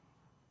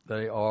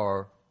 they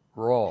are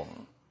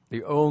wrong.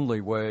 The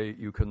only way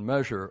you can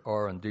measure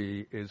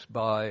R&D is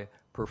by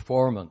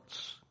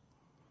performance.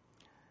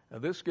 Now,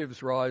 this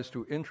gives rise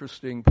to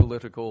interesting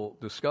political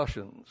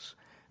discussions.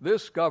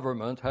 This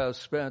government has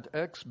spent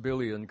X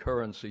billion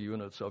currency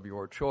units of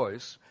your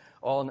choice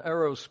on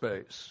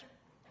aerospace.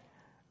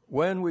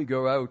 When we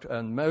go out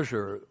and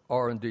measure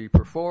R&D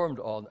performed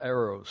on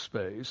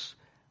aerospace,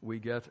 we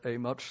get a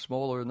much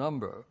smaller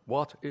number.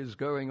 What is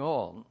going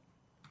on?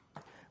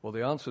 Well,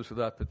 the answer to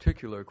that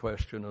particular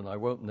question, and I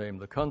won't name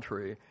the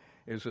country,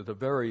 is that a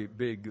very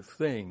big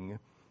thing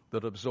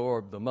that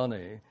absorbed the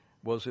money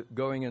was it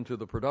going into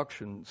the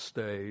production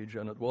stage,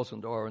 and it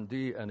wasn't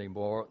R&D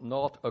anymore,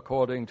 not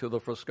according to the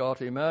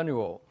Frascati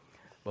manual.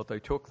 But they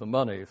took the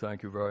money,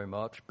 thank you very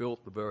much,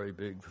 built the very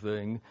big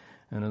thing,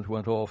 and it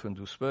went off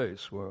into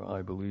space, where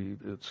I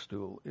believe it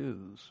still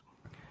is.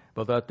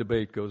 But that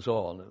debate goes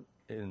on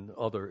in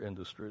other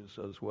industries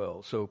as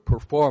well. So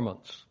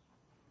performance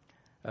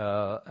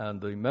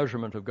and the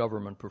measurement of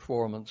government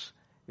performance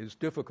is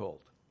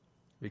difficult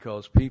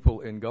because people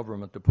in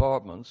government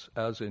departments,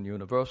 as in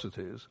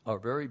universities, are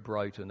very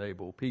bright and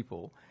able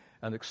people,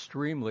 and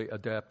extremely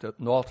adept at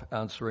not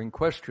answering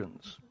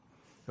questions.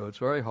 So it's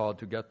very hard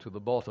to get to the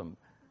bottom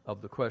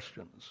of the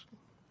questions.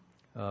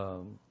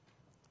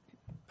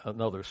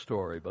 Another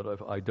story,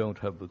 but I don't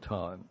have the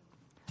time.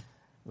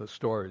 The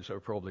stories are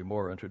probably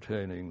more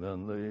entertaining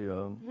than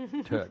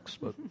the text,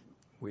 but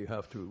we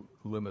have to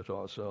limit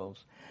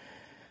ourselves.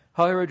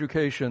 Higher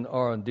education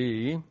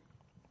R&D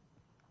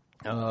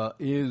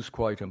is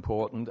quite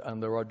important,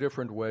 and there are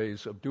different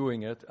ways of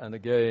doing it, and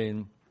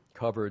again,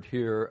 covered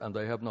here, and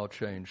they have not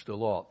changed a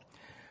lot.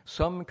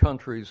 Some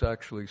countries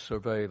actually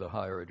survey the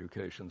higher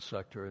education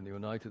sector, and the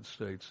United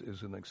States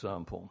is an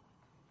example.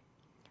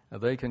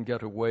 They can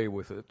get away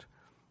with it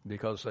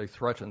because they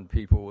threaten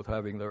people with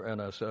having their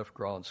NSF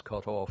grants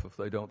cut off if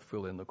they don't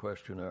fill in the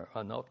questionnaire.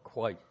 I'm not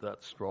quite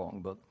that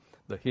strong, but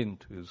the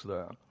hint is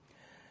there.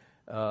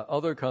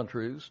 Other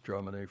countries,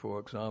 Germany for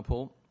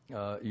example,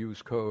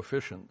 use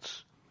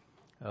coefficients.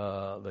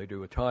 They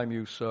do a time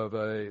use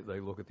survey. They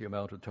look at the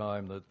amount of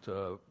time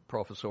that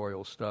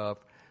professorial staff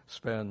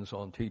spends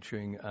on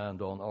teaching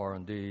and on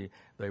R&D.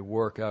 They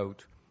work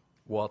out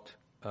what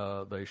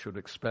they should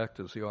expect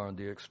as the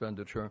R&D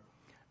expenditure,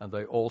 and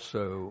they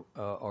also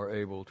are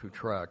able to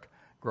track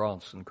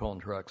grants and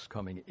contracts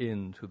coming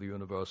into the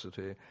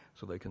university,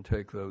 so they can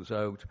take those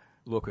out,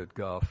 look at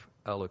GUF,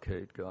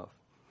 allocate GUF.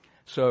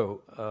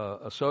 So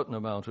a certain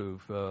amount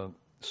of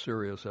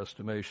serious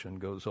estimation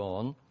goes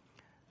on,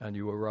 and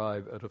you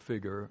arrive at a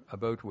figure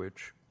about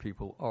which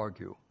people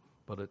argue,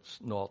 but it's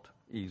not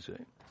easy.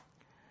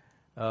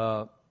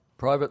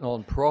 Private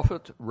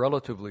non-profit,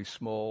 relatively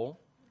small,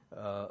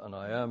 and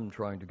I am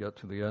trying to get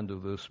to the end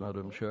of this,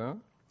 Madam Chair,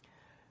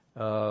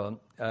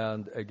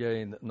 and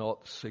again,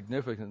 not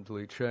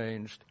significantly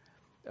changed,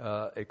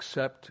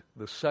 except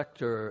the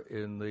sector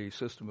in the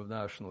system of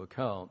national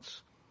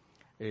accounts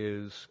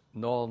is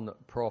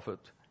non-profit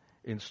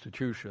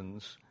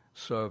institutions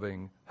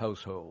serving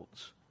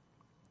households.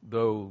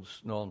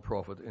 Those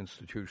non-profit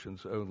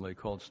institutions only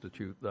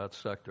constitute that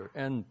sector.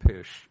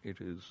 NPISH,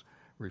 it is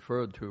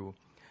referred to.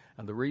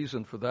 And the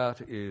reason for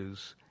that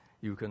is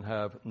you can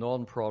have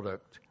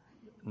non-profit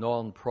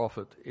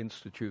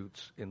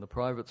institutes in the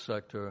private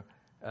sector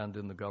and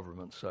in the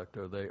government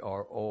sector. They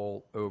are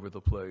all over the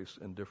place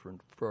in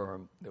different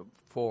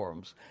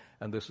forms,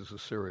 and this is a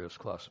serious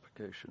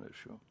classification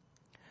issue.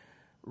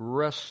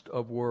 Rest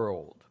of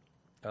world.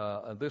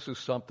 And this is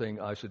something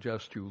I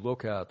suggest you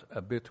look at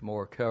a bit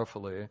more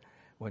carefully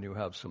when you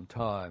have some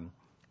time,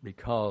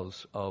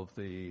 because of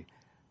the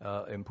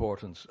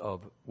importance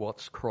of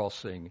what's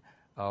crossing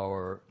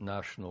our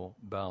national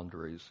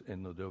boundaries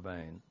in the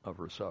domain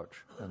of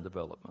research and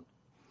development.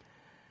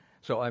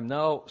 So I'm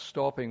now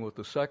stopping with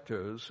the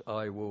sectors.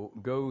 I will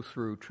go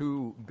through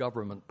 2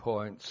 government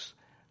points,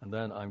 and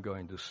then I'm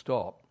going to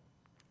stop.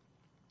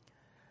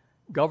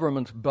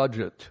 Government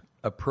budget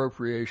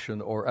appropriation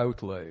or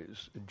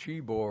outlays,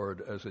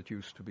 G-BOARD as it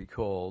used to be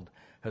called,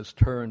 has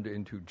turned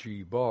into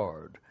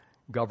G-BARD,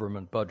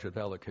 government budget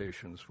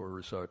allocations for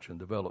research and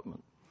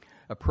development.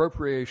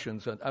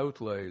 Appropriations and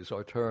outlays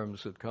are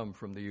terms that come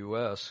from the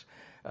U.S.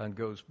 and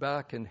goes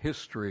back in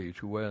history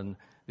to when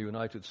the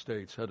United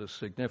States had a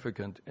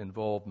significant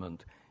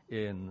involvement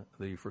in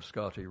the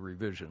Frascati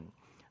revision.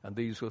 And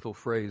these little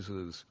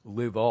phrases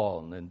live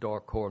on in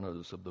dark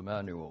corners of the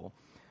manual,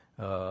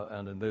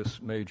 and in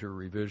this major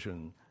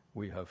revision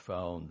we have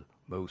found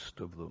most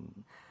of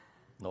them.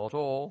 Not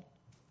all,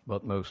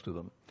 but most of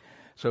them.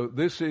 So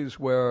this is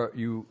where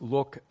you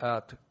look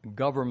at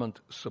government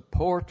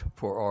support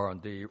for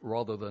R&D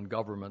rather than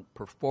government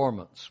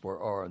performance for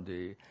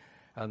R&D,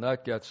 and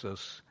that gets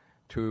us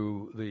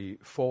to the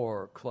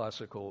 4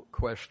 classical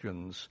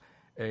questions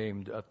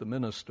aimed at the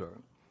minister.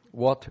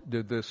 What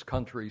did this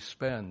country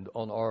spend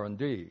on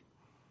R&D?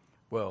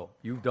 Well,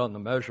 you've done the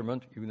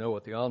measurement, you know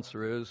what the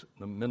answer is,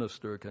 the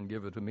minister can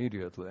give it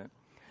immediately.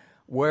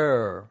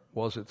 Where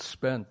was it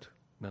spent,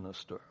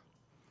 minister?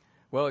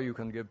 Well, you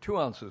can give 2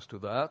 answers to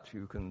that.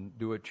 You can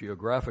do it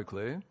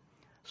geographically.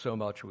 So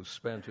much was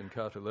spent in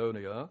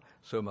Catalonia,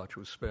 so much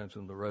was spent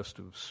in the rest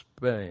of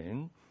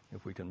Spain,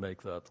 if we can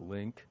make that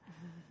link.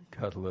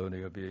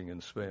 Catalonia being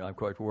in Spain. I'm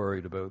quite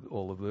worried about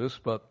all of this,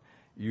 but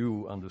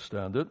you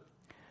understand it.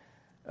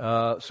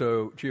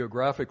 So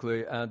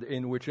geographically, and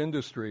in which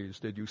industries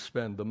did you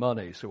spend the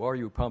money? So are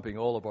you pumping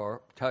all of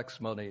our tax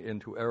money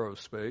into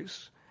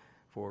aerospace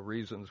for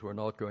reasons we're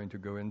not going to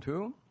go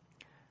into?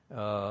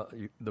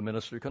 The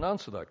minister can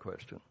answer that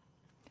question.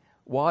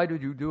 Why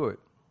did you do it?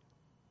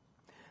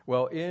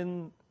 Well,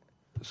 in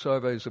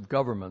surveys of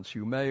governments,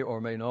 you may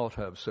or may not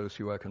have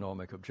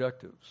socioeconomic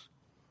objectives.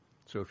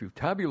 So if you've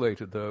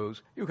tabulated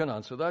those, you can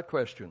answer that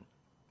question.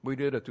 We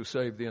did it to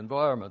save the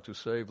environment, to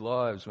save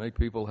lives, make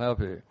people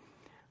happy,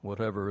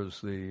 whatever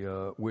is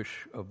the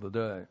wish of the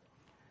day.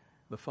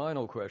 The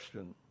final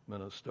question,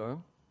 Minister,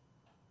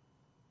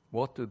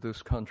 what did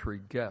this country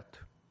get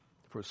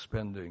for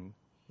spending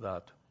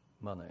that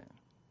money?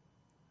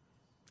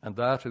 And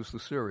that is the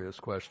serious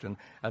question,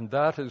 and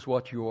that is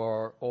what you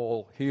are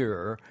all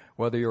here,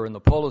 whether you're in the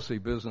policy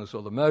business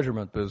or the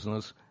measurement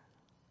business,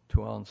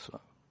 to answer.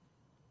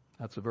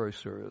 That's a very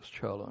serious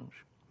challenge.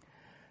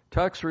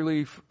 Tax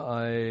relief,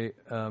 I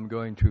am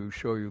going to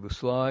show you the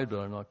slide, but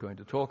I'm not going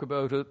to talk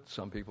about it.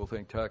 Some people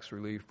think tax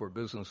relief for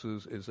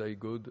businesses is a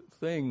good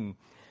thing.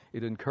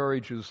 It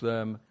encourages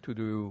them to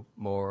do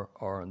more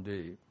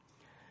R&D.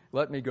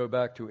 Let me go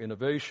back to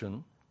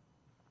innovation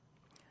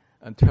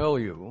and tell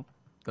you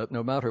that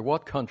no matter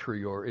what country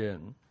you're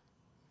in,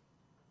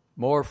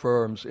 more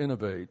firms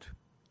innovate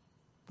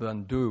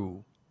than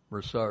do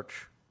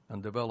research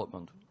and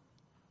development.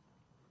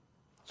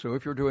 So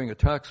if you're doing a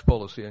tax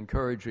policy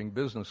encouraging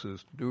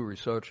businesses to do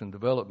research and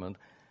development,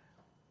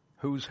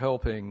 who's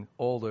helping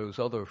all those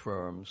other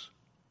firms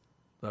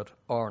that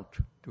aren't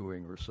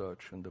doing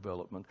research and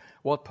development?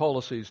 What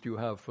policies do you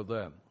have for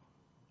them?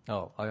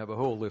 Now, I have a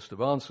whole list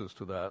of answers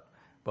to that,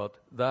 but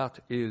that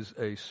is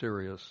a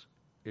serious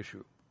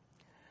issue.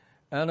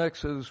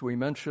 Annexes we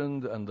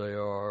mentioned, and they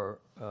are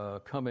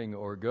coming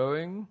or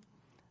going.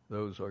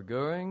 Those are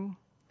going.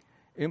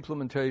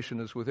 Implementation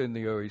is within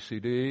the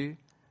OECD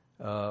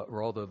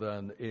rather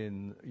than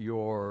in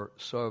your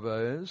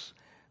surveys.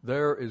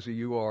 There is a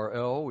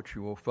URL which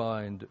you will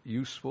find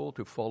useful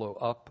to follow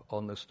up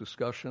on this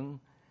discussion.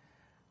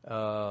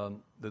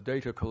 The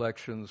data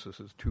collections, this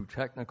is too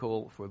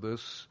technical for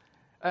this,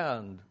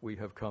 and we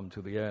have come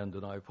to the end,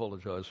 and I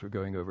apologize for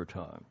going over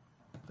time.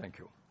 Thank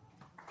you.